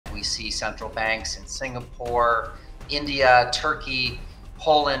we see central banks in Singapore, India, Turkey,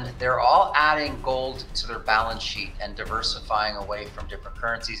 Poland, they're all adding gold to their balance sheet and diversifying away from different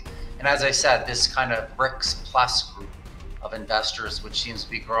currencies. And as I said, this kind of BRICS plus group of investors, which seems to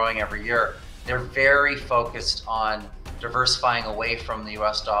be growing every year, they're very focused on diversifying away from the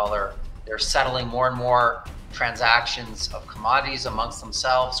US dollar. They're settling more and more transactions of commodities amongst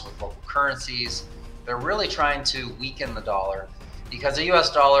themselves with local currencies. They're really trying to weaken the dollar because the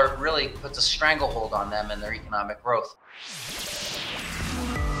US dollar really puts a stranglehold on them and their economic growth.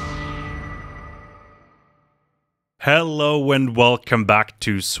 Hello and welcome back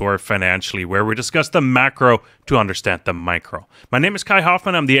to Soar Financially, where we discuss the macro to understand the micro. My name is Kai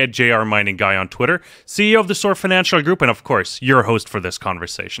Hoffman. I'm the JR Mining Guy on Twitter, CEO of the Soar Financial Group, and of course, your host for this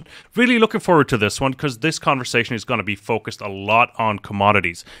conversation. Really looking forward to this one because this conversation is going to be focused a lot on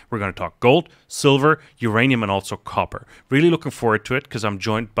commodities. We're going to talk gold, silver, uranium, and also copper. Really looking forward to it because I'm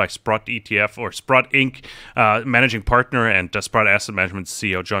joined by Sprott ETF or Sprott Inc. Managing Partner and Sprott Asset Management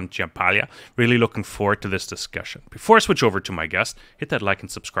CEO John Ciampaglia. Really looking forward to this discussion. Before I switch over to my guest, hit that like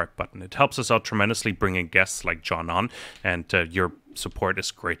and subscribe button. It helps us out tremendously bringing guests like John on, and your support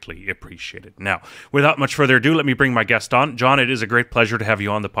is greatly appreciated. Now, without much further ado, let me bring my guest on. John, it is a great pleasure to have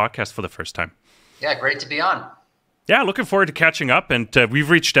you on the podcast for the first time. Yeah, great to be on. Yeah, looking forward to catching up, and we've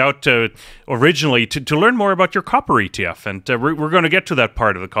reached out originally to learn more about your copper ETF, and we're going to get to that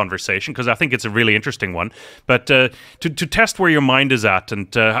part of the conversation because I think it's a really interesting one. But to test where your mind is at and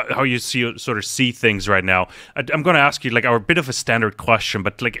how you sort of see things right now, I'm going to ask you like a bit of a standard question,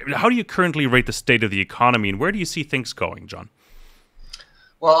 but like how do you currently rate the state of the economy, and where do you see things going, John?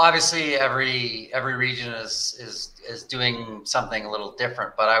 Well, obviously, every region is doing something a little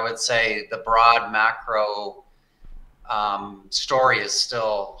different, but I would say the broad macro story is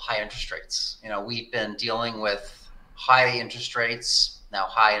still high interest rates. You know, we've been dealing with high interest rates, now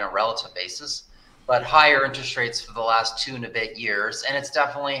high in a relative basis, but higher interest rates for the last 2 and a bit years. And it's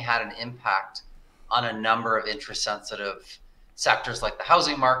definitely had an impact on a number of interest sensitive sectors like the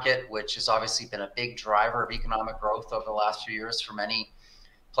housing market, which has obviously been a big driver of economic growth over the last few years for many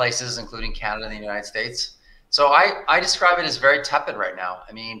places, including Canada and the United States. So I describe it as very tepid right now.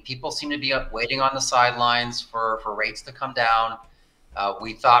 I mean, people seem to be waiting on the sidelines for rates to come down.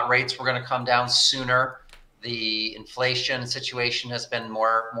 We thought rates were going to come down sooner. The inflation situation has been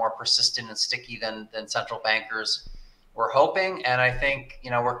more persistent and sticky than central bankers were hoping. And I think, you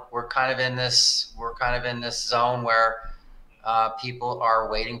know, we're kind of in this zone where people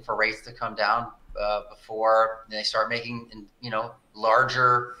are waiting for rates to come down before they start making, you know,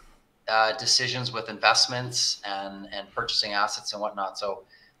 larger decisions with investments and purchasing assets and whatnot. So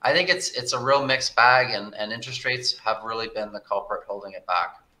I think it's a real mixed bag, and interest rates have really been the culprit holding it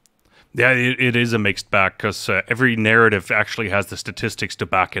back. Yeah, it is a mixed bag because every narrative actually has the statistics to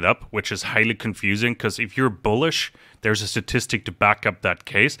back it up, which is highly confusing because if you're bullish, there's a statistic to back up that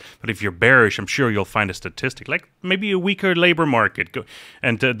case. But if you're bearish, I'm sure you'll find a statistic, like maybe a weaker labor market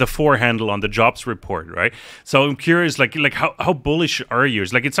and the 4 handle on the jobs report, right? So I'm curious, like how bullish are you?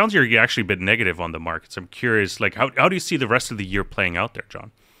 It's like it sounds like you're actually a bit negative on the markets. I'm curious, like how do you see the rest of the year playing out there,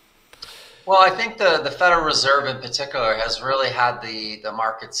 John? Well, I think the Federal Reserve in particular has really had the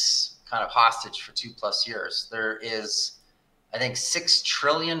markets kind of hostage for 2+ years. There is, I think, $6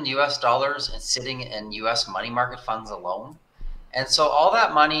 trillion sitting in US money market funds alone. And so all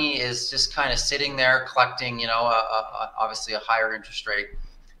that money is just kind of sitting there collecting, you know, obviously a higher interest rate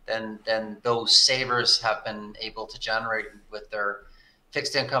than those savers have been able to generate with their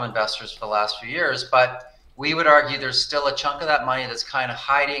fixed income investors for the last few years. But we would argue there's still a chunk of that money that's kind of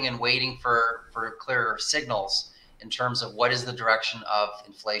hiding and waiting for clearer signals in terms of what is the direction of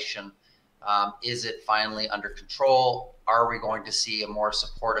inflation. Is it finally under control? Are we going to see a more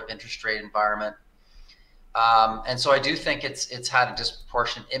supportive interest rate environment? And so I do think it's had a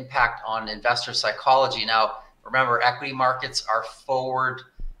disproportionate impact on investor psychology. Now, remember, equity markets are forward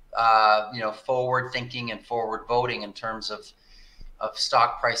thinking and forward voting in terms of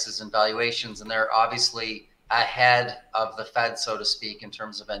stock prices and valuations, and they're obviously ahead of the Fed, so to speak, in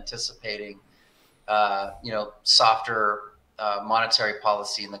terms of anticipating softer monetary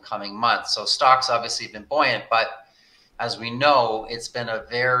policy in the coming months. So stocks obviously have been buoyant, but as we know, it's been a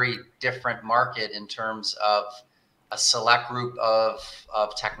very different market in terms of a select group of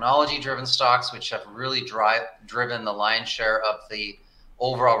technology-driven stocks, which have really driven the lion's share of the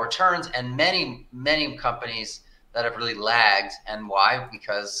overall returns, and many companies that have really lagged. And why?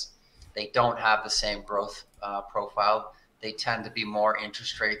 Because they don't have the same growth profile. They tend to be more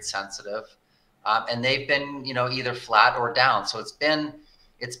interest rate sensitive, and they've been, either flat or down. So it's been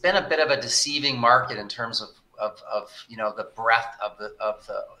a bit of a deceiving market in terms of the breadth of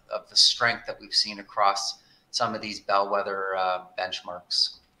the strength that we've seen across some of these bellwether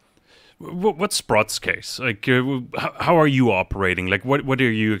benchmarks. What's Sprott's case? Like, how are you operating? Like, what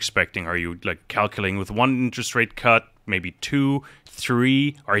are you expecting? Are you like calculating with one interest rate cut, maybe 2,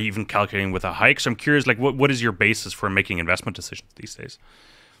 3? Are you even calculating with a hike? So I'm curious, like, what is your basis for making investment decisions these days?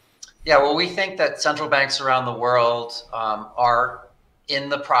 Yeah, well, we think that central banks around the world are in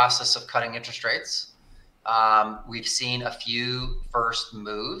the process of cutting interest rates. We've seen a few first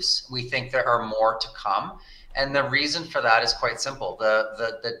moves. We think there are more to come. And the reason for that is quite simple.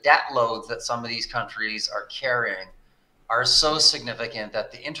 The debt loads that some of these countries are carrying are so significant that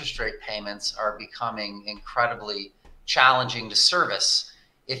the interest rate payments are becoming incredibly challenging to service.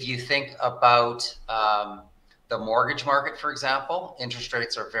 If you think about the mortgage market, for example, interest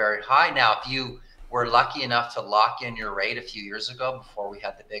rates are very high. Now, if you were lucky enough to lock in your rate a few years ago before we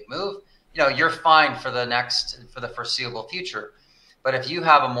had the big move, you're fine for the foreseeable future. But if you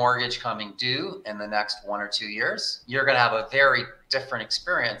have a mortgage coming due in the next 1 or 2 years, you're going to have a very different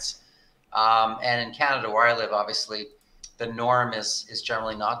experience. And in Canada, where I live, obviously, the norm is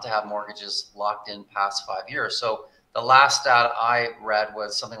generally not to have mortgages locked in past 5 years. So the last stat I read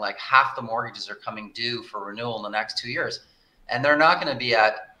was something like half the mortgages are coming due for renewal in the next 2 years. And they're not going to be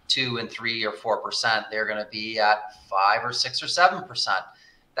at 2 and 3 or 4%. They're going to be at 5 or 6 or 7%.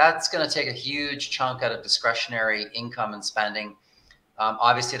 That's going to take a huge chunk out of discretionary income and spending.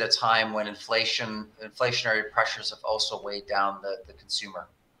 Obviously, at a time when inflationary pressures have also weighed down the consumer.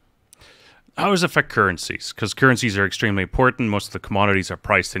 How does it affect currencies? Because currencies are extremely important. Most of the commodities are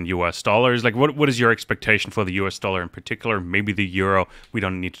priced in US dollars. Like, what is your expectation for the US dollar in particular? Maybe the euro. We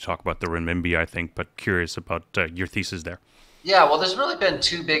don't need to talk about the renminbi, I think, but curious about your thesis there. Yeah, well, there's really been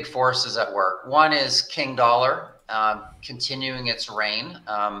two big forces at work. One is King Dollar continuing its reign.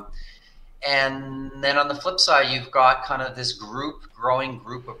 And then on the flip side, you've got kind of this growing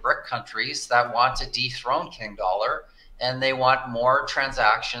group of BRIC countries that want to dethrone King Dollar, and they want more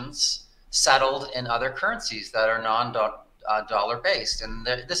transactions settled in other currencies that are non-dollar based. And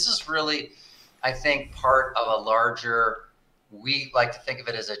this is really, I think, part of a larger, we like to think of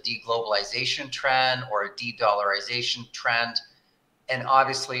it as a deglobalization trend or a de-dollarization trend. And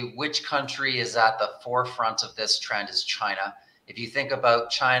obviously, which country is at the forefront of this trend is China. If you think about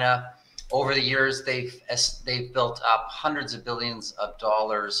China, over the years, they've built up hundreds of billions of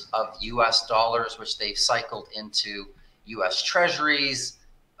dollars of US dollars, which they've cycled into US treasuries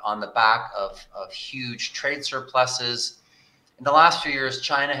on the back of huge trade surpluses. In the last few years,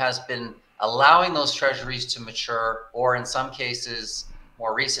 China has been allowing those treasuries to mature, or in some cases,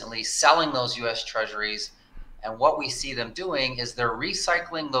 more recently, selling those US treasuries. And what we see them doing is they're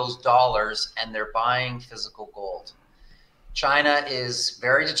recycling those dollars and they're buying physical gold. China is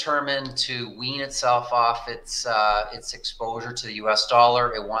very determined to wean itself off its exposure to the US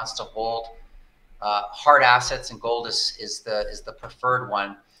dollar. It wants to hold hard assets, and gold is the preferred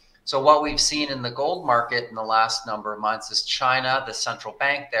one. So what we've seen in the gold market in the last number of months is China, the central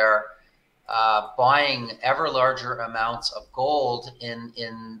bank there, buying ever larger amounts of gold in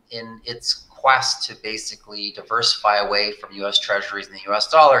its quest to basically diversify away from US treasuries and the US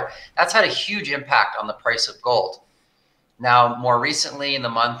dollar. That's had a huge impact on the price of gold. Now, more recently, in the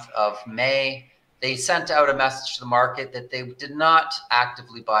month of May, they sent out a message to the market that they did not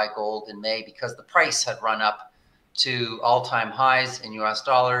actively buy gold in May because the price had run up to all-time highs in US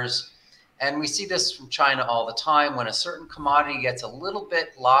dollars. And we see this from China all the time. When a certain commodity gets a little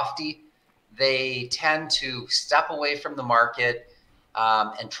bit lofty, they tend to step away from the market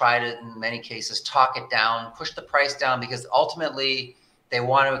and try to, in many cases, talk it down, push the price down, because ultimately they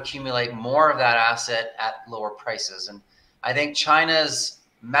want to accumulate more of that asset at lower prices. And I think China's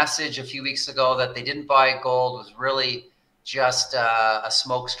message a few weeks ago that they didn't buy gold was really just a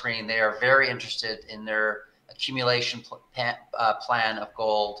smokescreen. They are very interested in their accumulation plan of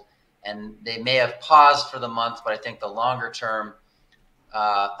gold, and they may have paused for the month, but I think the longer term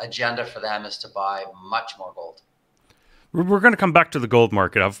agenda for them is to buy much more gold. We're going to come back to the gold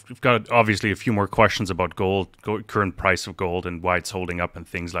market. I've got obviously a few more questions about gold, current price of gold and why it's holding up and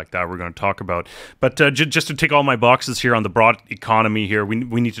things like that we're going to talk about. But just to tick all my boxes here on the broad economy here,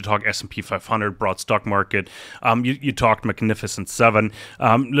 we need to talk S&P 500, broad stock market. You talked Magnificent Seven.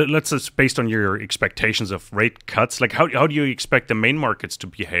 Let's just, based on your expectations of rate cuts, like how do you expect the main markets to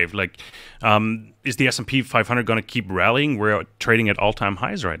behave? Like, is the S&P 500 going to keep rallying? We're trading at all-time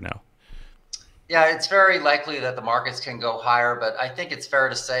highs right now. Yeah, it's very likely that the markets can go higher, but I think it's fair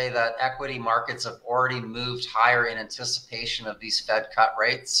to say that equity markets have already moved higher in anticipation of these Fed cut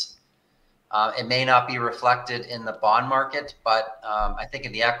rates. It may not be reflected in the bond market, but I think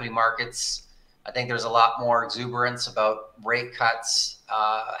in the equity markets, I think there's a lot more exuberance about rate cuts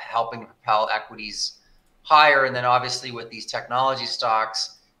helping propel equities higher. And then obviously with these technology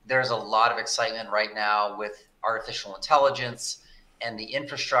stocks, there's a lot of excitement right now with artificial intelligence and the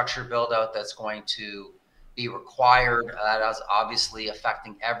infrastructure build out that's going to be required. That is obviously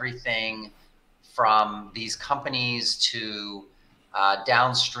affecting everything from these companies to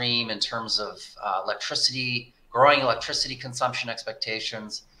downstream in terms of electricity, growing electricity consumption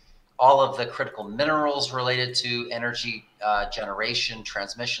expectations, all of the critical minerals related to energy generation,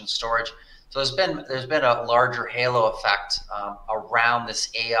 transmission, storage. So there's been a larger halo effect around this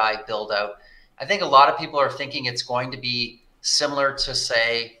AI build out. I think a lot of people are thinking it's going to be similar to,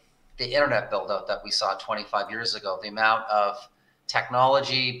 say, the internet build out that we saw 25 years ago. The amount of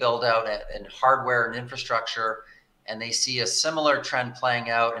technology build out and hardware and infrastructure, and they see a similar trend playing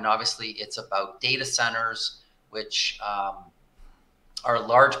out. And obviously it's about data centers, which are a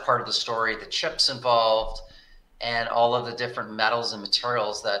large part of the story, the chips involved, and all of the different metals and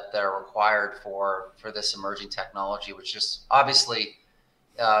materials that are required for this emerging technology, which is obviously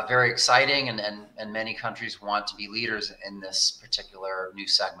very exciting, and many countries want to be leaders in this particular new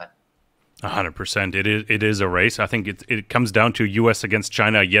segment. 100%. It is a race. I think it comes down to U.S. against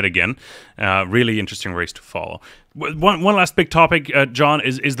China yet again. Really interesting race to follow. One last big topic, John,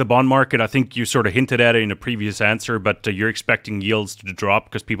 is the bond market. I think you sort of hinted at it in a previous answer, but you're expecting yields to drop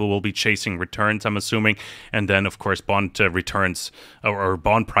because people will be chasing returns, I'm assuming. And then, of course, bond returns or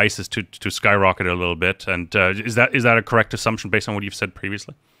bond prices to skyrocket a little bit. And is that a correct assumption based on what you've said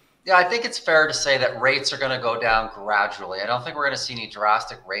previously? Yeah, I think it's fair to say that rates are going to go down gradually. I don't think we're going to see any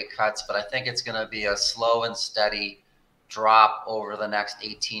drastic rate cuts, but I think it's going to be a slow and steady drop over the next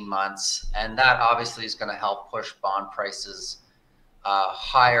 18 months. And that obviously is going to help push bond prices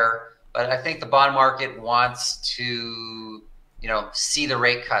higher. But I think the bond market wants to, see the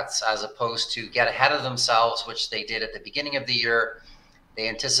rate cuts as opposed to get ahead of themselves, which they did at the beginning of the year. They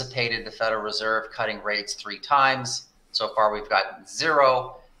anticipated the Federal Reserve cutting rates 3 times. So far, we've got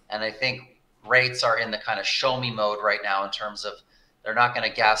 0. And I think rates are in the kind of show me mode right now in terms of they're not going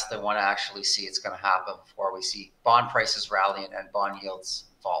to guess. They want to actually see it's going to happen before we see bond prices rally and bond yields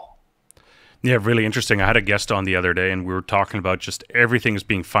fall. Yeah, really interesting. I had a guest on the other day, and we were talking about just everything is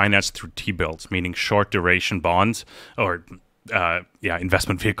being financed through T-bills, meaning short duration bonds or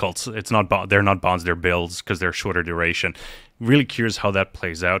investment vehicles. They're not bonds, they're bills because they're shorter duration. Really curious how that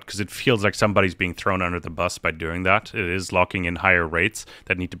plays out because it feels like somebody's being thrown under the bus by doing that. It is locking in higher rates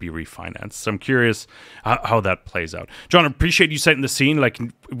that need to be refinanced. So I'm curious how that plays out. John, I appreciate you setting the scene. Like,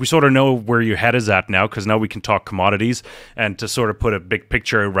 we sort of know where your head is at now because now we can talk commodities and to sort of put a big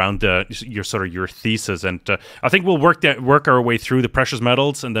picture around your thesis. And I think we'll work our way through the precious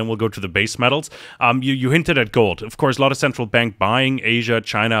metals and then we'll go to the base metals. You hinted at gold. Of course, a lot of central bank buying. Asia,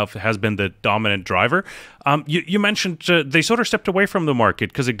 China has been the dominant driver. You mentioned they sort of stepped away from the market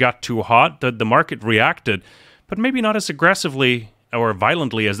because it got too hot. The market reacted, but maybe not as aggressively or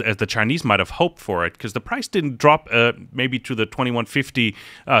violently as the Chinese might have hoped for it, because the price didn't drop maybe to the 2150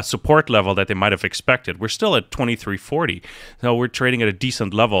 support level that they might have expected. We're still at 2340, so we're trading at a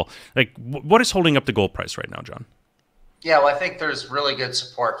decent level. Like, what is holding up the gold price right now, John? Yeah, well, I think there's really good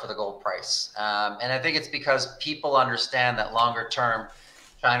support for the gold price. And I think it's because people understand that longer term,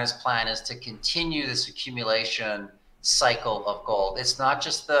 China's plan is to continue this accumulation cycle of gold. It's not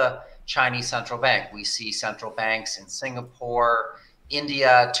just the Chinese central bank. We see central banks in Singapore,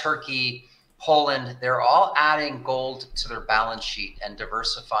 India, Turkey, Poland. They're all adding gold to their balance sheet and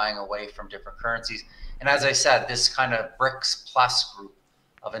diversifying away from different currencies. And as I said, this kind of BRICS plus group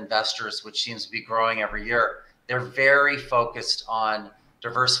of investors, which seems to be growing every year, they're very focused on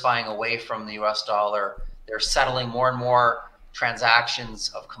diversifying away from the US dollar. They're settling more and more transactions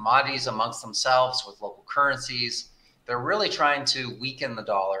of commodities amongst themselves with local currencies. They're really trying to weaken the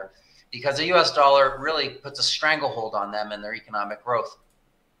dollar because the US dollar really puts a stranglehold on them and their economic growth.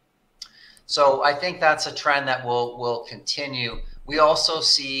 So I think that's a trend that will continue. We also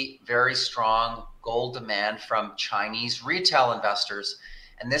see very strong gold demand from Chinese retail investors.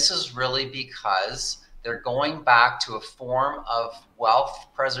 And this is really because they're going back to a form of wealth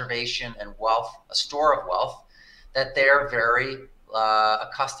preservation and a store of wealth that they're very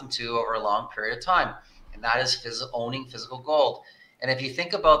accustomed to over a long period of time. And that is owning physical gold. And if you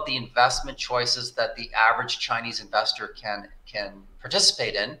think about the investment choices that the average Chinese investor can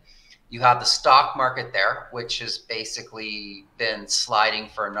participate in, you have the stock market there, which has basically been sliding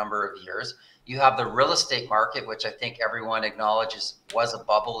for a number of years. You have the real estate market, which I think everyone acknowledges was a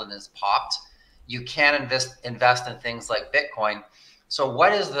bubble and has popped. You can invest in things like Bitcoin. So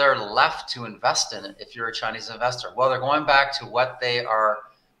what is there left to invest in if you're a Chinese investor? Well, they're going back to what they are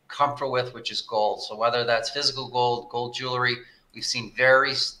comfortable with, which is gold. So whether that's physical gold, gold jewelry, we've seen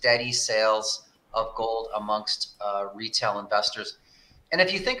very steady sales of gold amongst retail investors. And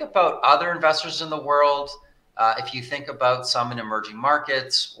if you think about other investors in the world, if you think about some in emerging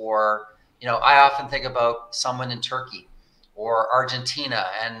markets, or, I often think about someone in Turkey or Argentina,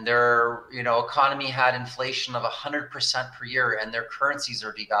 and their, economy had inflation of 100% per year and their currencies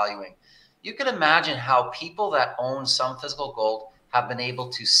are devaluing. You can imagine how people that own some physical gold have been able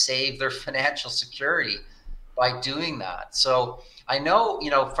to save their financial security by doing that. So I know,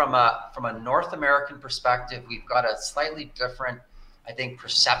 from a North American perspective, we've got a slightly different, I think,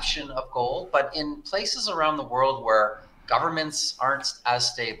 perception of gold. But in places around the world where governments aren't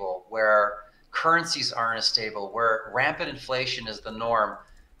as stable, where currencies aren't as stable, where rampant inflation is the norm,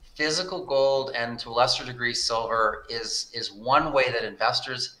 physical gold, and to a lesser degree silver, is one way that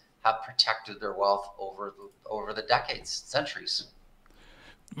investors have protected their wealth over the decades, centuries.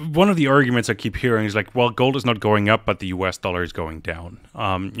 One of the arguments I keep hearing is like, well, gold is not going up, but the US dollar is going down.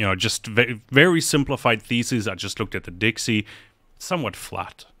 Just very simplified thesis. I just looked at the DEUTSCHE, somewhat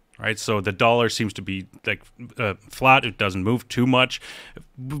flat, right? So the dollar seems to be like flat. It doesn't move too much.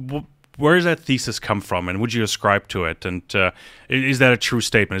 Where does that thesis come from, and would you ascribe to it? And is that a true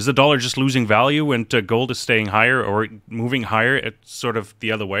statement? Is the dollar just losing value and gold is staying higher or moving higher? It's sort of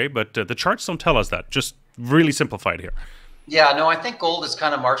the other way, but the charts don't tell us that. Just really simplified here. Yeah, no, I think gold is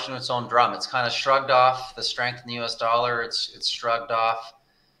kind of marching its own drum. It's kind of shrugged off the strength in the US dollar. It's shrugged off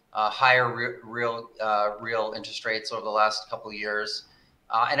higher real interest rates over the last couple of years.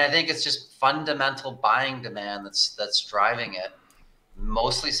 And I think it's just fundamental buying demand that's driving it.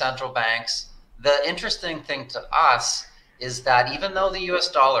 Mostly central banks. The interesting thing to us is that even though the US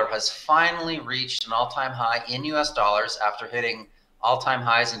dollar has finally reached an all-time high in US dollars after hitting all-time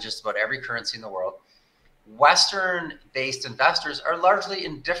highs in just about every currency in the world, Western-based investors are largely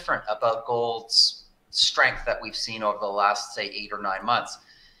indifferent about gold's strength that we've seen over the last, say, 8 or 9 months.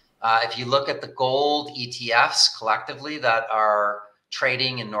 If you look at the gold ETFs collectively that are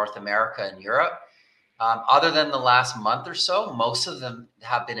trading in North America and Europe, other than the last month or so, most of them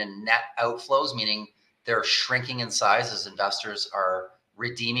have been in net outflows, meaning they're shrinking in size as investors are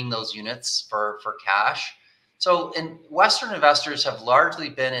redeeming those units for cash. So Western investors have largely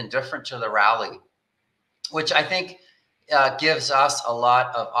been indifferent to the rally, which I think gives us a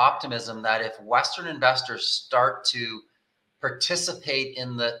lot of optimism that if Western investors start to participate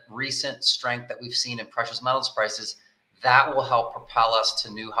in the recent strength that we've seen in precious metals prices, that will help propel us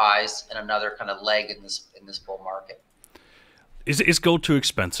to new highs and another kind of leg in this bull market. Is gold too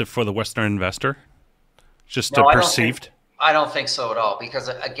expensive for the Western investor? Just no, perceived? I don't think so at all, because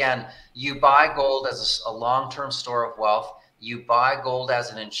again, you buy gold as a long-term store of wealth. You buy gold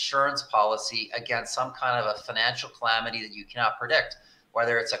as an insurance policy against some kind of a financial calamity that you cannot predict,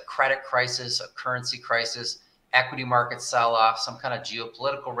 whether it's a credit crisis, a currency crisis, equity market sell-off, some kind of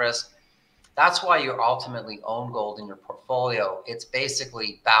geopolitical risk. That's why you ultimately own gold in your portfolio. It's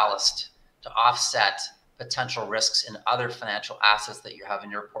basically ballast to offset potential risks in other financial assets that you have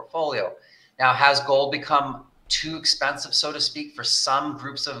in your portfolio. Now, has gold become too expensive, so to speak, for some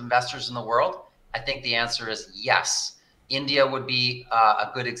groups of investors in the world? I think the answer is yes. India would be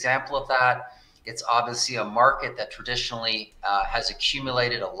a good example of that. It's obviously a market that traditionally has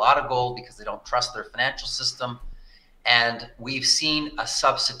accumulated a lot of gold because they don't trust their financial system. And we've seen a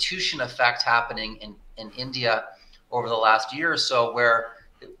substitution effect happening in India over the last year or so, where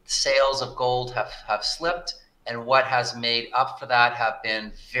sales of gold have slipped. And what has made up for that have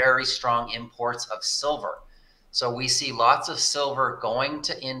been very strong imports of silver. So we see lots of silver going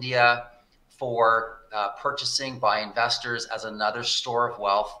to India for purchasing by investors as another store of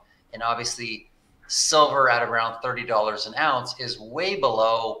wealth. And obviously, silver at around $30 an ounce is way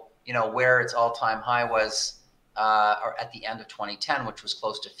below, where its all-time high was or at the end of 2010, which was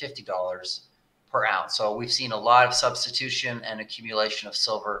close to $50 per ounce. So we've seen a lot of substitution and accumulation of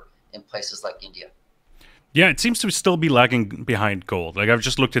silver in places like India. Yeah, it seems to still be lagging behind gold. Like, I've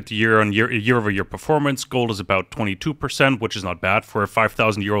just looked at the year-over-year performance. Gold is about 22%, which is not bad for a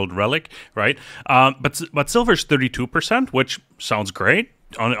 5,000-year-old relic, right? But silver is 32%, which sounds great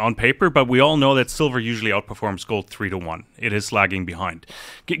on paper, but we all know that silver usually outperforms gold 3-1. It is lagging behind.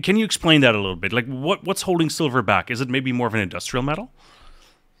 Can you explain that a little bit? Like, what's holding silver back? Is it maybe more of an industrial metal?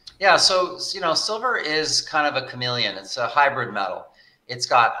 Yeah, so silver is kind of a chameleon. It's a hybrid metal. It's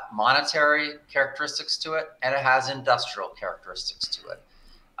got monetary characteristics to it, and it has industrial characteristics to it.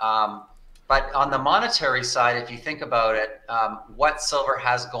 But on the monetary side, if you think about it, what silver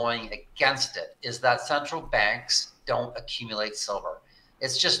has going against it is that central banks don't accumulate silver.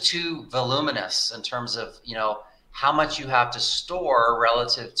 It's just too voluminous in terms of, how much you have to store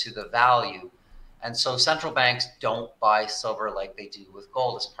relative to the value. And so central banks don't buy silver like they do with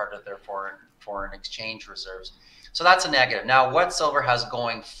gold as part of their foreign exchange reserves. So that's a negative. Now, what silver has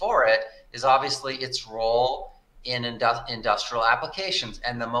going for it is obviously its role in industrial applications.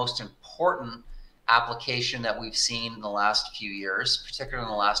 And the most important application that we've seen in the last few years, particularly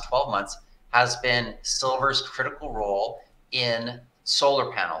in the last 12 months, has been silver's critical role in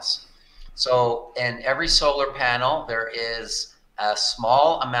solar panels. So in every solar panel, there is a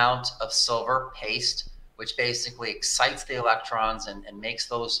small amount of silver paste, which basically excites the electrons and makes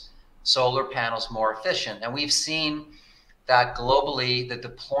those solar panels more efficient. And we've seen that globally, the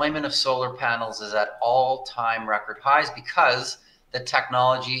deployment of solar panels is at all-time record highs because the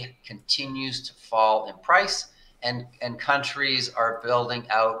technology continues to fall in price, and countries are building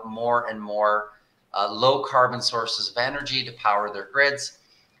out more and more low carbon sources of energy to power their grids.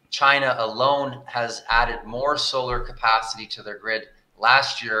 China alone has added more solar capacity to their grid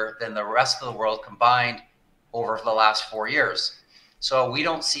last year than the rest of the world combined over the last 4 years. So we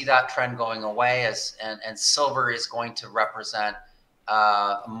don't see that trend going away, and silver is going to represent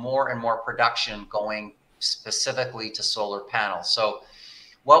more and more production going specifically to solar panels. So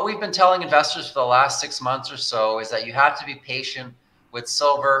what we've been telling investors for the last 6 months or so is that you have to be patient with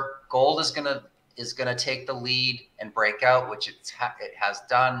silver. Gold is going to take the lead and break out, which it has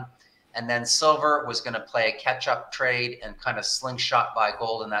done. And then silver was going to play a catch-up trade and kind of slingshot by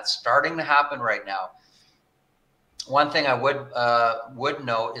gold, and that's starting to happen right now. One thing I would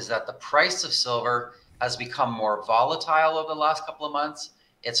note is that the price of silver has become more volatile over the last couple of months.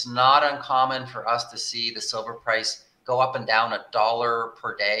 It's not uncommon for us to see the silver price go up and down $1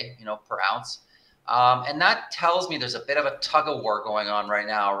 per day, per ounce. And that tells me there's a bit of a tug of war going on right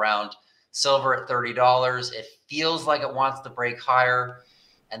now around silver at $30. It feels like it wants to break higher.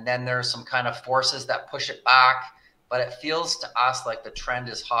 And then there's some kind of forces that push it back. But it feels to us like the trend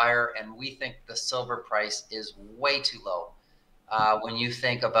is higher, and we think the silver price is way too low. When you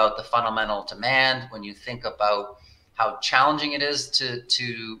think about the fundamental demand, when you think about how challenging it is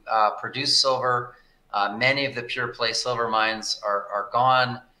to produce silver, many of the pure play silver mines are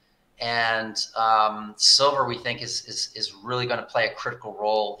gone. And silver, we think, is really going to play a critical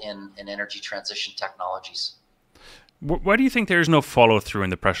role in energy transition technologies. Why do you think there is no follow through in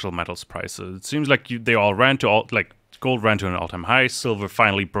the precious metals prices? It seems like they all ran to gold ran to an all-time high. Silver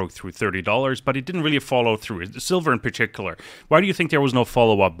finally broke through $30, but it didn't really follow through. Silver in particular. Why do you think there was no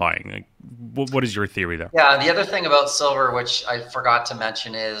follow-up buying? What is your theory there? Yeah, the other thing about silver, which I forgot to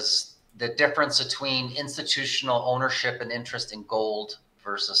mention, is the difference between institutional ownership and interest in gold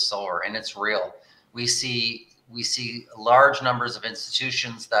versus silver, and it's real. We see large numbers of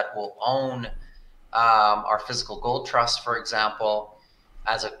institutions that will own our physical gold trust, for example,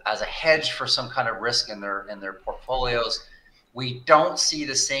 as a hedge for some kind of risk in their portfolios. We don't see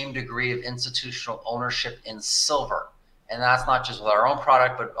the same degree of institutional ownership in silver, and that's not just with our own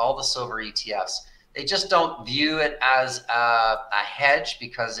product, but all the silver ETFs. They just don't view it as a hedge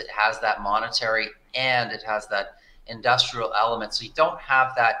because it has that monetary and it has that industrial element. So you don't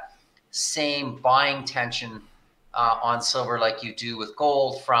have that same buying tension on silver like you do with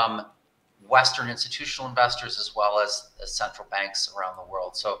gold from Western institutional investors as well as central banks around the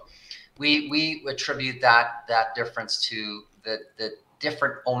world. So we attribute that difference to the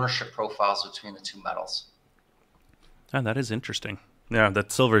different ownership profiles between the two metals. And that is interesting. Yeah,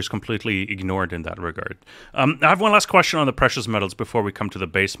 that silver is completely ignored in that regard. I have one last question on the precious metals before we come to the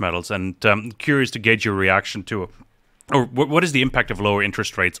base metals, and I'm curious to gauge your reaction to or what is the impact of lower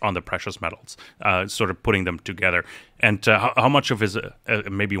interest rates on the precious metals, sort of putting them together? And how much of is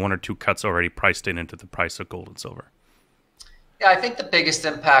maybe one or two cuts already priced into the price of gold and silver? Yeah, I think the biggest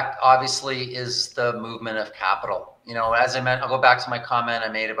impact, obviously, is the movement of capital. As I meant, I'll go back to my comment I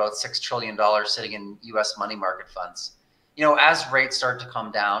made about $6 trillion sitting in U.S. money market funds. As rates start to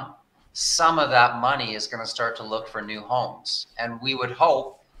come down, some of that money is going to start to look for new homes. And we would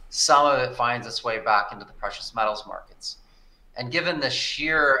hope some of it finds its way back into the precious metals markets. And given the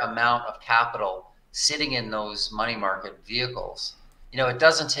sheer amount of capital sitting in those money market vehicles, it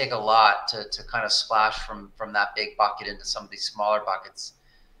doesn't take a lot to kind of splash from that big bucket into some of these smaller buckets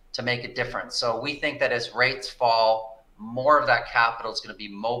to make a difference. So we think that as rates fall, more of that capital is going to be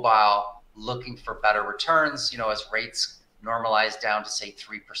mobile, looking for better returns. As rates normalize down to, say,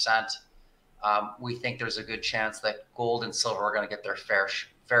 3%, we think there's a good chance that gold and silver are going to get their fair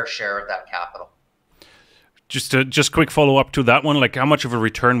share of that capital. Just quick follow up to that one. Like, how much of a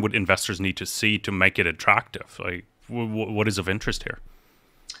return would investors need to see to make it attractive? Like, what is of interest here?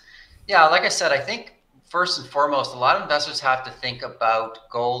 Yeah, like I said, I think first and foremost, a lot of investors have to think about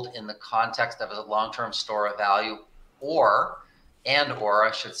gold in the context of a long-term store of value, or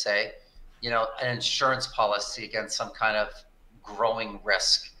I should say, an insurance policy against some kind of growing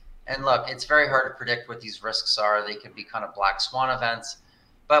risk. And look, it's very hard to predict what these risks are. They can be kind of black swan events.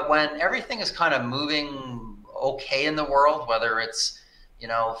 But when everything is kind of moving okay in the world, whether it's,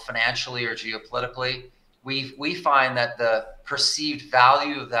 financially or geopolitically, we find that the perceived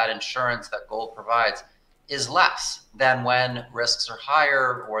value of that insurance that gold provides is less than when risks are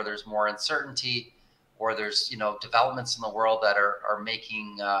higher, or there's more uncertainty, or there's, developments in the world that are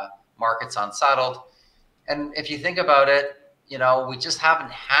making markets unsettled. And if you think about it, we just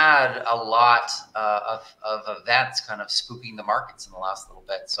haven't had a lot of events kind of spooking the markets in the last little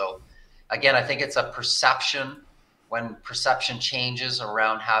bit. So again, I think it's a perception. When perception changes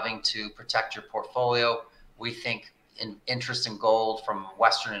around having to protect your portfolio, we think interest in gold from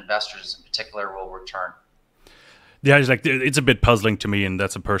Western investors in particular will return. Yeah, it's a bit puzzling to me, and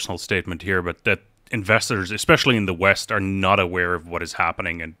that's a personal statement here, but that investors, especially in the West, are not aware of what is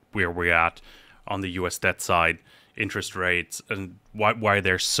happening and where we're at on the US debt side, interest rates, and why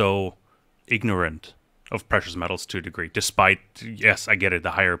they're so ignorant of precious metals to a degree, despite, yes, I get it,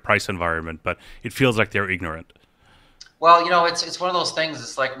 the higher price environment, but it feels like they're ignorant. Well, it's one of those things.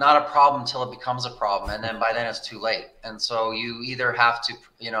 It's like not a problem until it becomes a problem, and then by then it's too late. And so you either have to,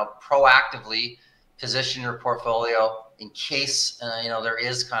 proactively position your portfolio in case, there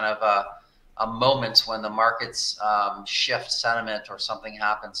is kind of a moment when the markets shift sentiment or something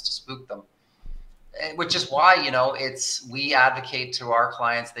happens to spook them. Which is why, we advocate to our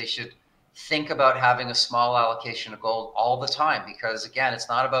clients they should think about having a small allocation of gold all the time, because again, it's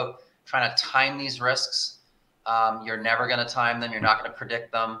not about trying to time these risks. You're never going to time them. You're not going to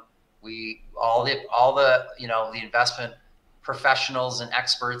predict them. All the the investment professionals and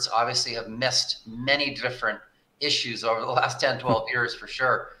experts obviously have missed many different issues over the last 10, 12 years for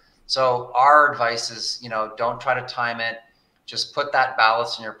sure. So our advice is, don't try to time it. Just put that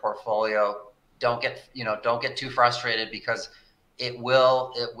ballast in your portfolio. Don't get too frustrated, because it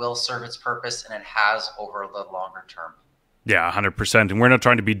will serve its purpose, and it has over the longer term. Yeah, 100%. And we're not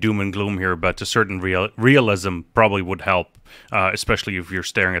trying to be doom and gloom here, but a certain realism probably would help, especially if you're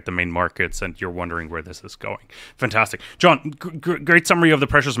staring at the main markets and you're wondering where this is going. Fantastic. John, great summary of the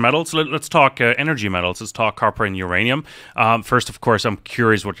precious metals. Let's talk energy metals. Let's talk copper and uranium. First, of course, I'm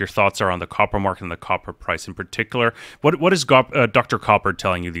curious what your thoughts are on the copper market and the copper price in particular. What is Dr. Copper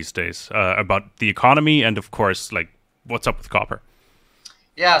telling you these days about the economy, and, of course, what's up with copper?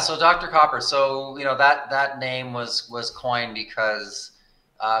 Yeah, so Dr. Copper. So that name was coined because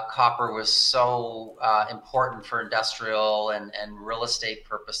copper was so important for industrial and real estate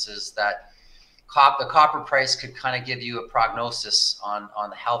purposes that the copper price could kind of give you a prognosis on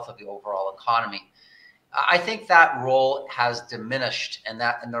the health of the overall economy. I think that role has diminished, and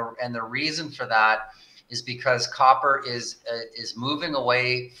the reason for that is because copper is moving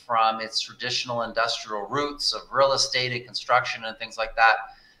away from its traditional industrial roots of real estate and construction and things like that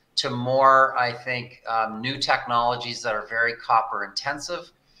to more, I think, new technologies that are very copper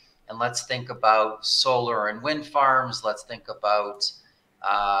intensive. And let's think about solar and wind farms. Let's think about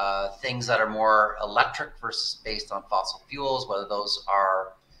things that are more electric versus based on fossil fuels, whether those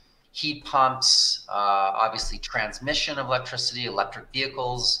are heat pumps, obviously transmission of electricity, electric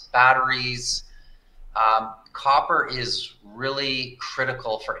vehicles, batteries. Copper is really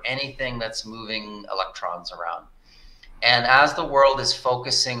critical for anything that's moving electrons around. And as the world is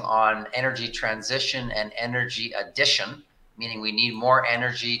focusing on energy transition and energy addition, meaning we need more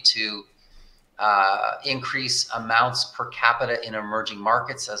energy to increase amounts per capita in emerging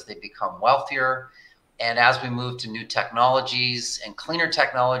markets as they become wealthier, and as we move to new technologies and cleaner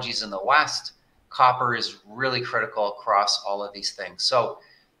technologies in the West, copper is really critical across all of these things. So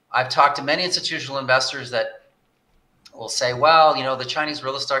I've talked to many institutional investors that will say, well, the Chinese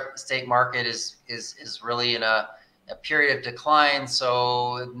real estate market is really in a period of decline,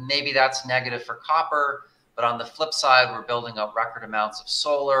 so maybe that's negative for copper. But on the flip side, we're building up record amounts of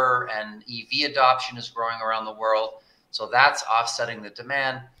solar, and EV adoption is growing around the world. So that's offsetting the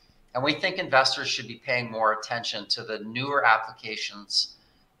demand. And we think investors should be paying more attention to the newer applications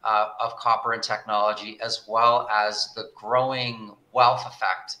of copper and technology, as well as the growing wealth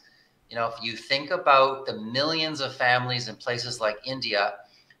effect. If you think about the millions of families in places like India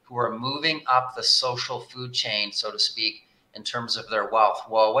who are moving up the social food chain, so to speak, in terms of their wealth.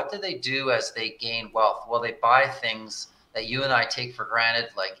 Well, what do they do as they gain wealth? Well, they buy things that you and I take for granted,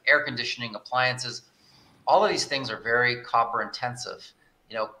 like air conditioning, appliances. All of these things are very copper intensive.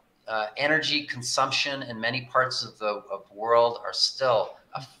 Energy consumption in many parts of the world are still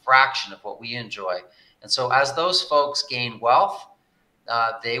a fraction of what we enjoy. And so as those folks gain wealth,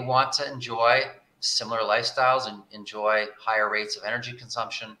 they want to enjoy similar lifestyles and enjoy higher rates of energy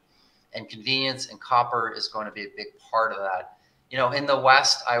consumption and convenience, and copper is going to be a big part of that. In the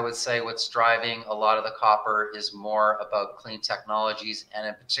West, I would say what's driving a lot of the copper is more about clean technologies, and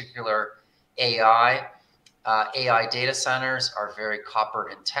in particular, AI. AI data centers are very copper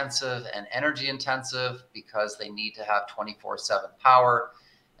intensive and energy intensive because they need to have 24/7 power.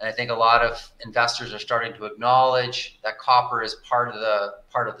 And I think a lot of investors are starting to acknowledge that copper is part of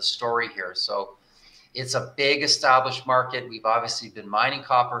the story here. So it's a big established market. We've obviously been mining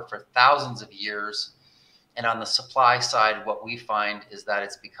copper for thousands of years. And on the supply side, what we find is that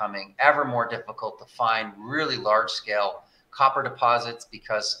it's becoming ever more difficult to find really large scale copper deposits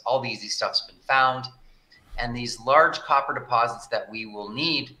because all the easy stuff's been found. And these large copper deposits that we will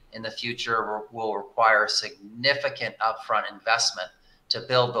need in the future will require significant upfront investment to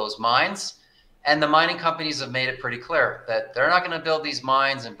build those mines. And the mining companies have made it pretty clear that they're not going to build these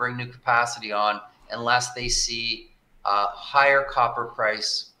mines and bring new capacity on unless they see a higher copper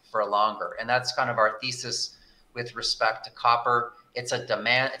price for longer. And that's kind of our thesis with respect to copper. It's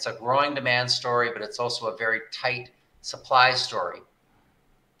a growing demand story, but it's also a very tight supply story.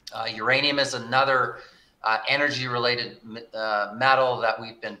 Uranium is another energy-related metal that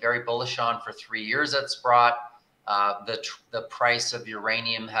we've been very bullish on for 3 years at Sprott. The price of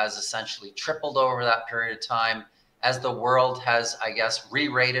uranium has essentially tripled over that period of time as the world has, I guess,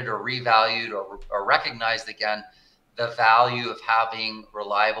 re-rated or revalued or recognized again the value of having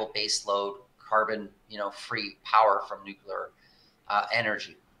reliable baseload carbon-free power from nuclear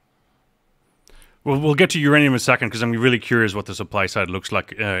energy. Well, we'll get to uranium in a second because I'm really curious what the supply side looks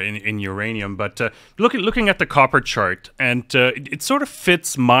like in uranium. But looking at the copper chart, and it sort of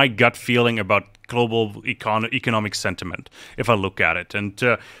fits my gut feeling about global economic sentiment if I look at it. And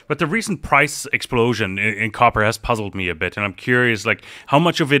but the recent price explosion in copper has puzzled me a bit, and I'm curious, like, how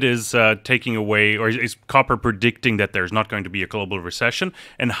much of it is taking away, or is copper predicting that there's not going to be a global recession,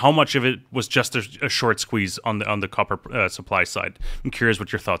 and how much of it was just a short squeeze on the copper supply side? I'm curious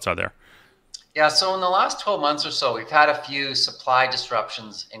what your thoughts are there. Yeah, so in the last 12 months or so, we've had a few supply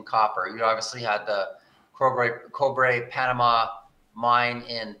disruptions in copper. You obviously had the Cobre Panama mine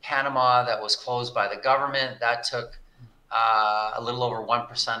in Panama that was closed by the government. That took a little over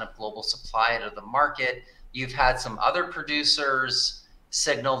 1% of global supply out of the market. You've had some other producers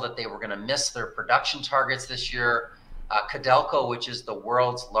signal that they were going to miss their production targets this year. Codelco, which is the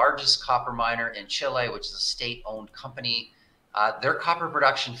world's largest copper miner in Chile, which is a state-owned company, their copper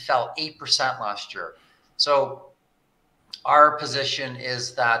production fell 8% last year. So our position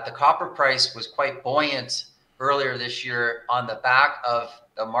is that the copper price was quite buoyant earlier this year on the back of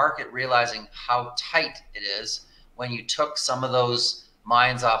the market realizing how tight it is when you took some of those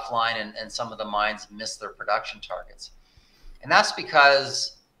mines offline and some of the mines missed their production targets. And that's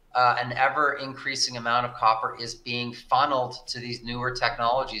because an ever increasing amount of copper is being funneled to these newer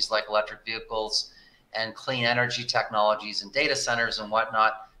technologies like electric vehicles and clean energy technologies and data centers and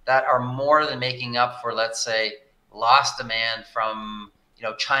whatnot that are more than making up for, let's say, lost demand from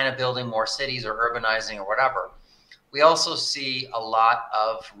China building more cities or urbanizing or whatever. We also see a lot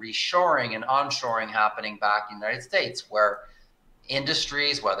of reshoring and onshoring happening back in the United States, where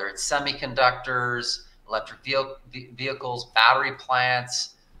industries, whether it's semiconductors, electric vehicles, battery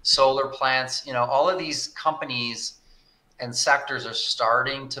plants, solar plants, all of these companies and sectors are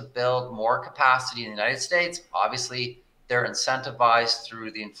starting to build more capacity in the United States. Obviously, they're incentivized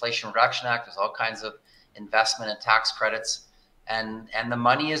through the Inflation Reduction Act. There's all kinds of investment and tax credits, and the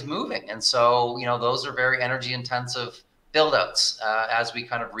money is moving. And so, those are very energy intensive buildouts as we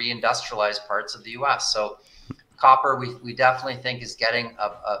kind of reindustrialize parts of the US. So copper, we definitely think is getting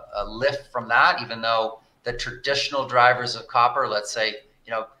a lift from that, even though the traditional drivers of copper, let's say,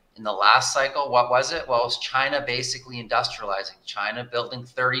 in the last cycle, what was it? Well, it was China basically industrializing, China building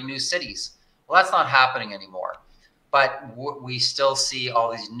 30 new cities. Well, that's not happening anymore. But we still see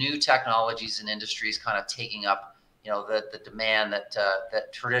all these new technologies and industries kind of taking up, the demand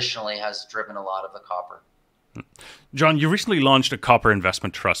that traditionally has driven a lot of the copper. John, you recently launched a copper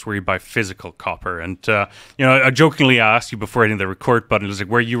investment trust where you buy physical copper. And, I jokingly asked you before hitting the record button, it was like,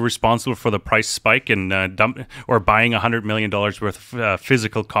 were you responsible for the price spike and buying $100 million worth of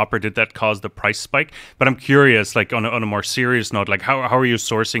physical copper? Did that cause the price spike? But I'm curious, like on a more serious note, like how are you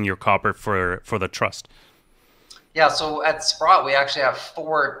sourcing your copper for the trust? Yeah, so at Sprott, we actually have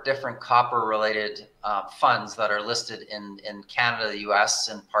 4 different copper-related funds that are listed in Canada, the US,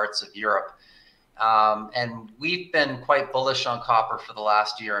 and parts of Europe. And we've been quite bullish on copper for the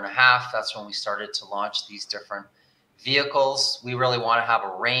last year and a half. That's when we started to launch these different vehicles. We really want to have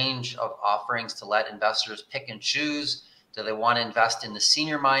a range of offerings to let investors pick and choose. Do they want to invest in the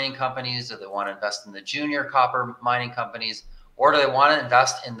senior mining companies? Do they want to invest in the junior copper mining companies? Or do they want to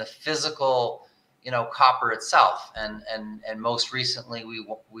invest in the physical, copper itself? And most recently,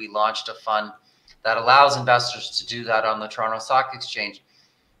 we launched a fund that allows investors to do that on the Toronto Stock Exchange.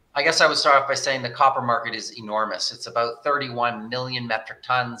 I guess I would start off by saying the copper market is enormous. It's about 31 million metric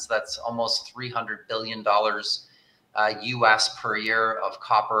tons. That's almost $300 billion US per year of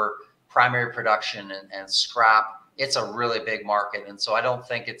copper primary production and scrap. It's a really big market, and so I don't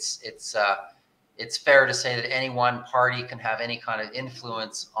think it's fair to say that any one party can have any kind of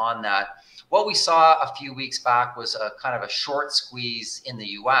influence on that. What we saw a few weeks back was a kind of a short squeeze in the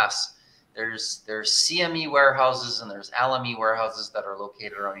US. There's CME warehouses and there's LME warehouses that are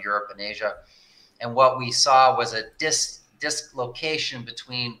located around Europe and Asia. And what we saw was a dislocation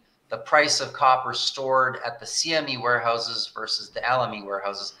between the price of copper stored at the CME warehouses versus the LME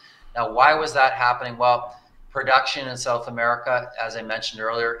warehouses. Now, why was that happening? Well, production in South America, as I mentioned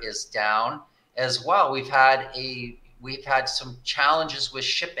earlier, is down as well. We've had some challenges with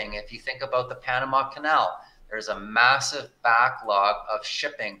shipping. If you think about the Panama Canal, there's a massive backlog of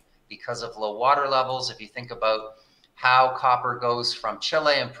shipping because of low water levels. If you think about how copper goes from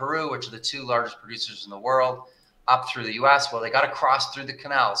Chile and Peru, which are the two largest producers in the world, up through the US, well, they got to cross through the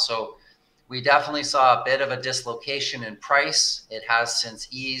canal. So we definitely saw a bit of a dislocation in price. It has since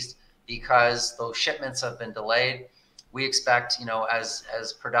eased because those shipments have been delayed. We expect,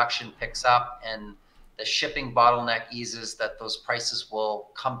 as production picks up and the shipping bottleneck eases, that those prices will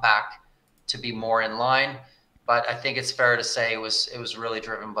come back to be more in line. But I think it's fair to say it was really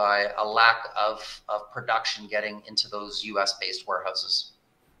driven by a lack of production getting into those US-based warehouses.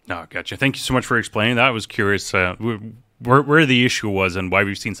 No, gotcha. Thank you so much for explaining that. I was curious where the issue was and why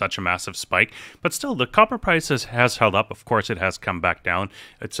we've seen such a massive spike. But still, the copper price has held up. Of course, it has come back down.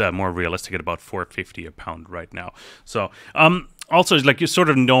 It's more realistic at about $4.50 a pound right now. So, also, like, you're sort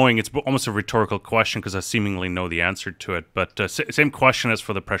of knowing, it's almost a rhetorical question because I seemingly know the answer to it. But same question as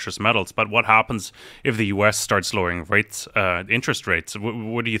for the precious metals. But what happens if the U.S. starts lowering rates, interest rates?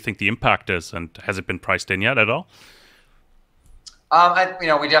 What do you think the impact is? And has it been priced in yet at all?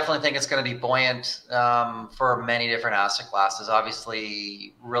 We definitely think it's going to be buoyant for many different asset classes.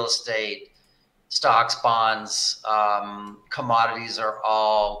 Obviously, real estate, stocks, bonds, commodities are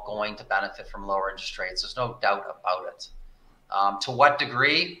all going to benefit from lower interest rates. There's no doubt about it. To what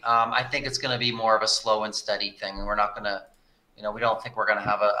degree? I think it's going to be more of a slow and steady thing. And we're not going to, we don't think we're going to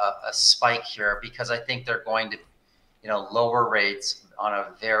have a spike here because I think they're going to, lower rates on a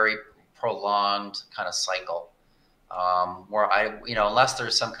very prolonged kind of cycle. Where unless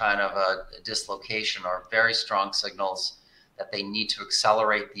there's some kind of a dislocation or very strong signals that they need to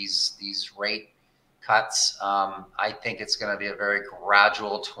accelerate these rate cuts, I think it's going to be a very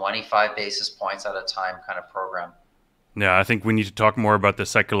gradual 25 basis points at a time kind of program. Yeah, I think we need to talk more about the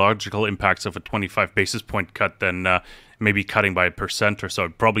psychological impacts of a 25 basis point cut than maybe cutting by 1% or so.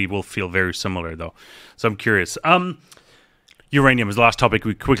 It probably will feel very similar, though. So I'm curious. Uranium is the last topic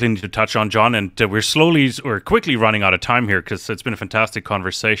we quickly need to touch on, John, and we're quickly running out of time here because it's been a fantastic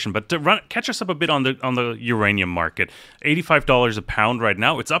conversation. But catch us up a bit on the uranium market. $85 a pound right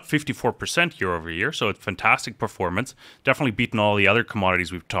now. It's up 54% year over year, so it's fantastic performance. Definitely beaten all the other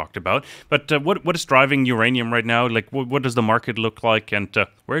commodities we've talked about. But what is driving uranium right now? Like, what does the market look like, and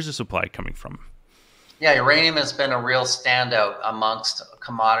where's the supply coming from? Yeah, uranium has been a real standout amongst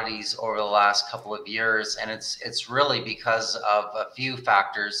commodities over the last couple of years, and it's really because of a few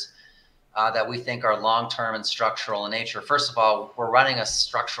factors that we think are long-term and structural in nature. First of all, we're running a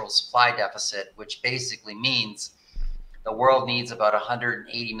structural supply deficit, which basically means the world needs about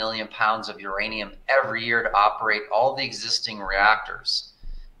 180 million pounds of uranium every year to operate all the existing reactors.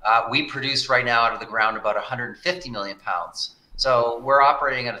 We produce right now out of the ground about 150 million pounds. So we're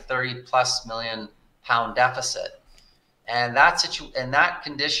operating at a 30+ million pound deficit. And that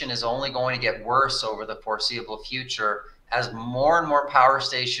condition is only going to get worse over the foreseeable future as more and more power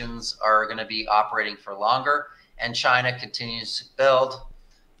stations are going to be operating for longer, and China continues to build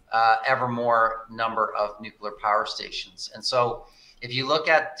ever more number of nuclear power stations. And so if you look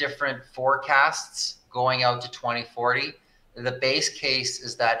at different forecasts going out to 2040, the base case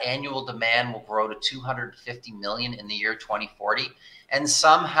is that annual demand will grow to 250 million in the year 2040. And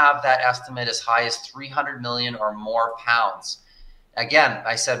some have that estimate as high as 300 million or more pounds. Again,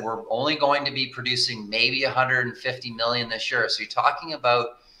 I said we're only going to be producing maybe 150 million this year. So you're talking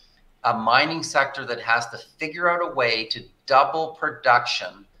about a mining sector that has to figure out a way to double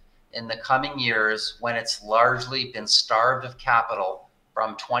production in the coming years when it's largely been starved of capital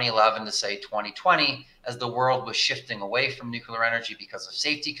from 2011 to say 2020, as the world was shifting away from nuclear energy because of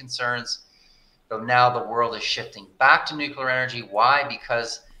safety concerns. So now the world is shifting back to nuclear energy. Why?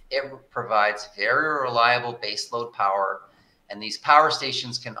 Because it provides very reliable baseload power, and these power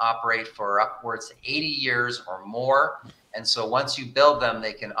stations can operate for upwards to 80 years or more. And so once you build them,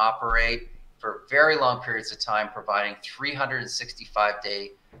 they can operate for very long periods of time, providing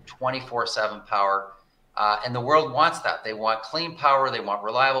 365-day, 24/7 power. And the world wants that. They want clean power, they want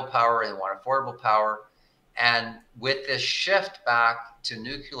reliable power, they want affordable power. And with this shift back to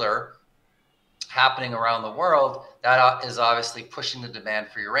nuclear happening around the world, that is obviously pushing the demand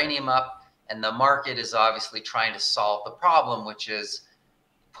for uranium up. And the market is obviously trying to solve the problem, which is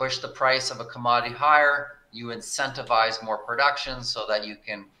push the price of a commodity higher, you incentivize more production so that you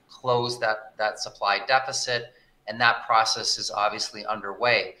can close that supply deficit. And that process is obviously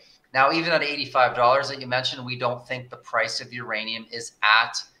underway. Now, even at $85 that you mentioned, we don't think the price of uranium is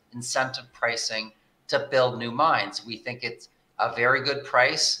at incentive pricing to build new mines. We think it's a very good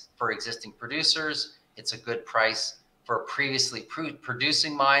price for existing producers. It's a good price for previously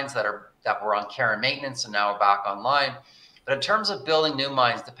producing mines that were on care and maintenance and now are back online. But in terms of building new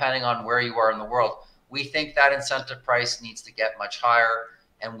mines, depending on where you are in the world, we think that incentive price needs to get much higher.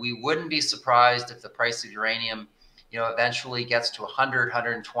 And we wouldn't be surprised if the price of uranium, eventually gets to 100,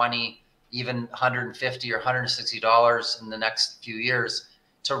 120, even 150 or $160 in the next few years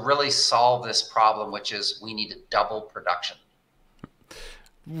to really solve this problem, which is we need to double production.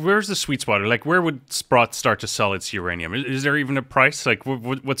 Where's the sweet spot? Like, where would Sprott start to sell its uranium? Is there even a price? Like,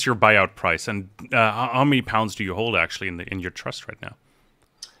 what's your buyout price? And how many pounds do you hold actually in your trust right now?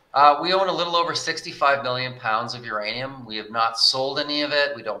 We own a little over 65 million pounds of uranium. We have not sold any of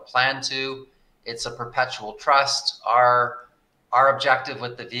it. We don't plan to. It's a perpetual trust. Our objective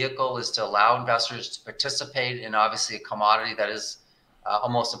with the vehicle is to allow investors to participate in obviously a commodity that is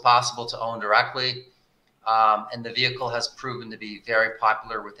almost impossible to own directly. And the vehicle has proven to be very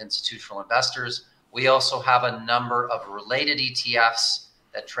popular with institutional investors. We also have a number of related ETFs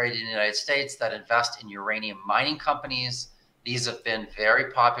that trade in the United States that invest in uranium mining companies. These have been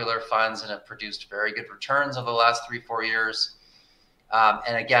very popular funds and have produced very good returns over the last 3-4 years.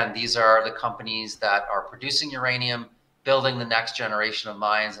 And again, these are the companies that are producing uranium, building the next generation of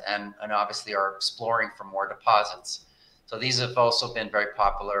mines, and obviously are exploring for more deposits. So these have also been very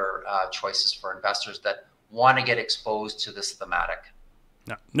popular choices for investors that want to get exposed to this thematic.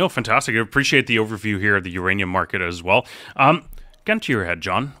 No, fantastic. I appreciate the overview here of the uranium market as well. Gun to your head,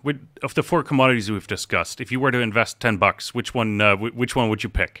 John. Of the 4 commodities we've discussed, if you were to invest $10, which one would you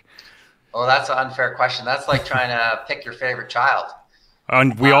pick? Oh, that's an unfair question. That's like trying to pick your favorite child.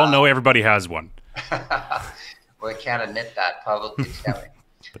 And we all know everybody has one. We can't admit that publicly, can we?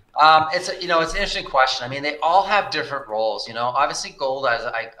 It's an interesting question. I mean, they all have different roles. Obviously, gold, as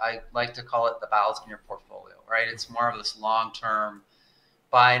I like to call it, the ballast in your portfolio, right? It's more of this long-term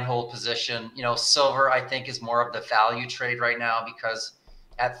buy and hold position. Silver, I think, is more of the value trade right now because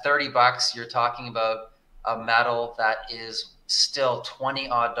at $30, you're talking about a metal that is still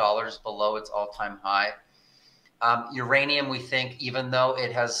 $20-odd below its all-time high. Uranium, we think, even though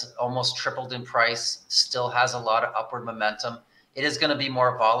it has almost tripled in price, still has a lot of upward momentum. It is going to be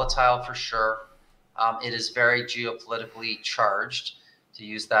more volatile for sure. It is very geopolitically charged, to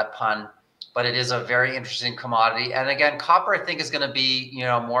use that pun, but it is a very interesting commodity. And again, copper, I think, is going to be,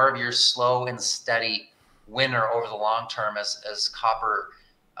 more of your slow and steady winner over the long term as copper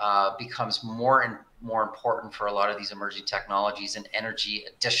becomes more and more important for a lot of these emerging technologies and energy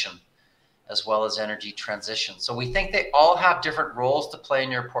addition, as well as energy transition. So we think they all have different roles to play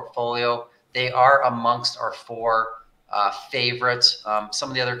in your portfolio. They are amongst our 4 favorites. Some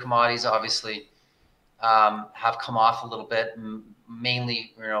of the other commodities obviously have come off a little bit,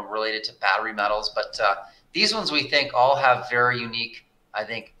 mainly related to battery metals. But these ones we think all have very unique, I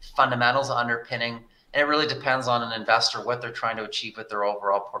think, fundamentals underpinning. And it really depends on an investor, what they're trying to achieve with their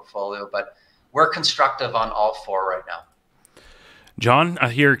overall portfolio. But we're constructive on all 4 right now. John, I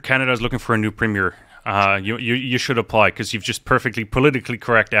hear Canada is looking for a new premier. You should apply because you've just perfectly politically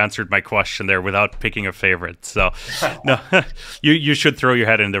correct answered my question there without picking a favorite. So, no, you should throw your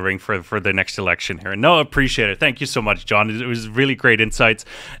head in the ring for the next election here. No, appreciate it. Thank you so much, John. It was really great insights.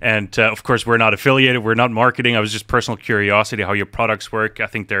 And of course, we're not affiliated. We're not marketing. I was just personal curiosity how your products work. I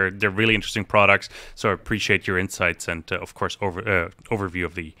think they're really interesting products. So I appreciate your insights and of course overview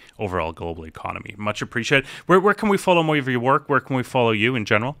of the overall global economy. Much appreciated. Where can we follow more of your work? Where can we follow you in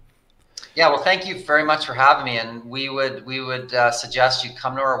general? Yeah, well, thank you very much for having me. And we would suggest you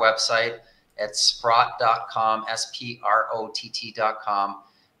come to our website at sprott.com, SPROTT.com.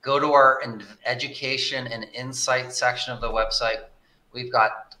 Go to our education and insight section of the website. We've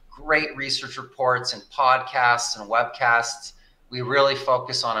got great research reports and podcasts and webcasts. We really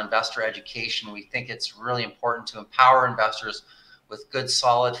focus on investor education. We think it's really important to empower investors with good,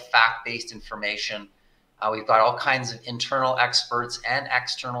 solid, fact-based information. We've got all kinds of internal experts and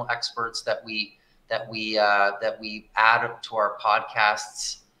external experts that we add to our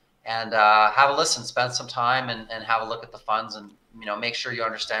podcasts. And have a listen, spend some time, and have a look at the funds, and make sure you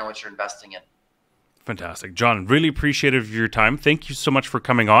understand what you're investing in. Fantastic. John, really appreciative of your time. Thank you so much for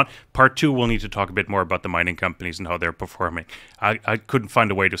coming on. Part 2, we'll need to talk a bit more about the mining companies and how they're performing. I couldn't find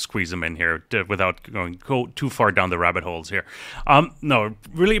a way to squeeze them in here without go too far down the rabbit holes here. No,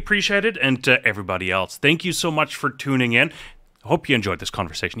 really appreciate it. And to everybody else, thank you so much for tuning in. Hope you enjoyed this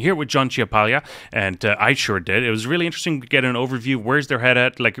conversation here with John Ciampaglia, and I sure did. It was really interesting to get an overview. Where's their head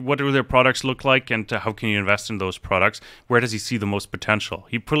at? Like, what do their products look like, and how can you invest in those products? Where does he see the most potential?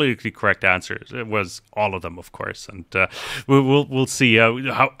 He politically correct answers. It was all of them, of course, and we'll see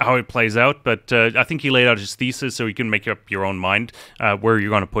how it plays out. But I think he laid out his thesis, so you can make up your own mind where you're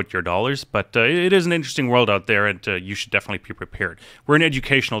going to put your dollars. But it is an interesting world out there, and you should definitely be prepared. We're an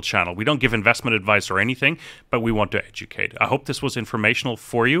educational channel. We don't give investment advice or anything, but we want to educate. I hope this was informational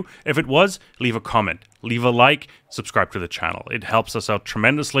for you. If it was, leave a comment, leave a like, subscribe to the channel. It helps us out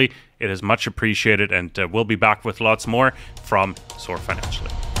tremendously. It is much appreciated, and we'll be back with lots more from Soar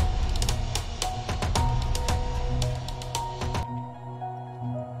Financially.